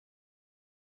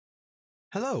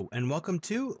Hello, and welcome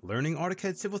to Learning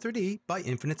AutoCAD Civil 3D by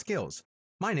Infinite Skills.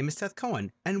 My name is Seth Cohen,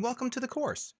 and welcome to the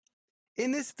course.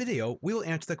 In this video, we will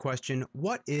answer the question,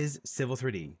 what is Civil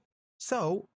 3D?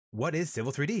 So, what is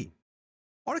Civil 3D?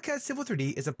 AutoCAD Civil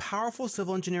 3D is a powerful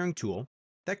civil engineering tool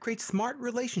that creates smart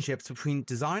relationships between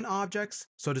design objects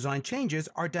so design changes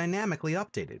are dynamically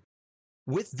updated.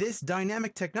 With this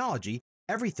dynamic technology,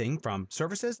 everything from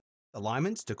surfaces,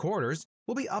 alignments to corridors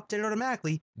will be updated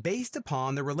automatically based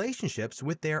upon the relationships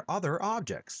with their other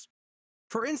objects.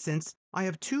 For instance, I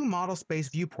have two model space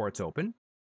viewports open.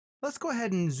 Let's go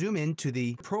ahead and zoom into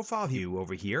the profile view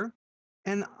over here.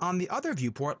 And on the other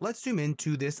viewport, let's zoom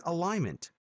into this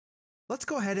alignment. Let's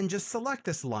go ahead and just select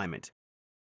this alignment.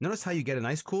 Notice how you get a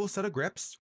nice cool set of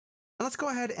grips. And let's go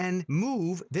ahead and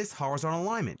move this horizontal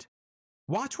alignment.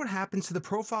 Watch what happens to the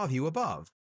profile view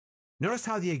above. Notice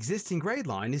how the existing grade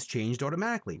line is changed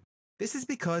automatically. This is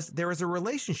because there is a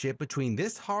relationship between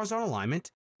this horizontal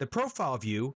alignment, the profile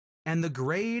view, and the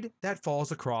grade that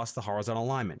falls across the horizontal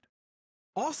alignment.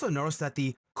 Also notice that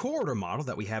the corridor model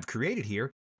that we have created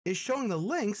here is showing the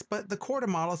links, but the corridor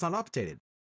model is not updated.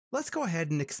 Let's go ahead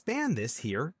and expand this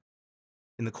here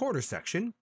in the corridor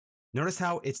section. Notice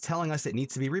how it's telling us it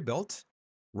needs to be rebuilt.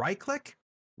 Right-click,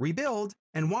 rebuild,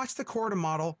 and watch the corridor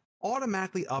model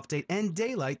automatically update and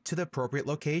daylight to the appropriate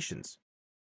locations.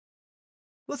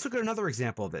 Let's look at another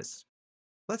example of this.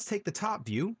 Let's take the top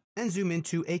view and zoom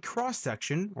into a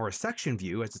cross-section, or a section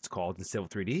view as it's called in Civil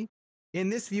 3D, in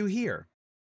this view here.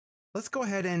 Let's go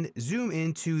ahead and zoom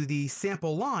into the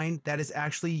sample line that is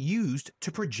actually used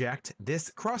to project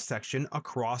this cross-section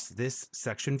across this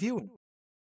section view.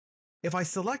 If I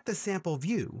select the sample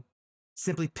view,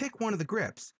 simply pick one of the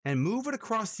grips and move it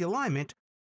across the alignment,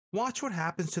 watch what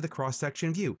happens to the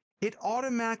cross-section view. It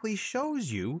automatically shows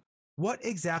you what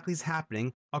exactly is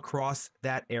happening across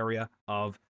that area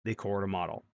of the corridor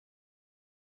model.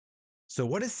 So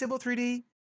what is Civil 3D?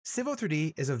 Civil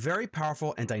 3D is a very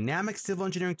powerful and dynamic civil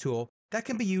engineering tool that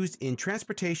can be used in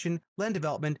transportation, land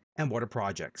development, and water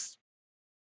projects.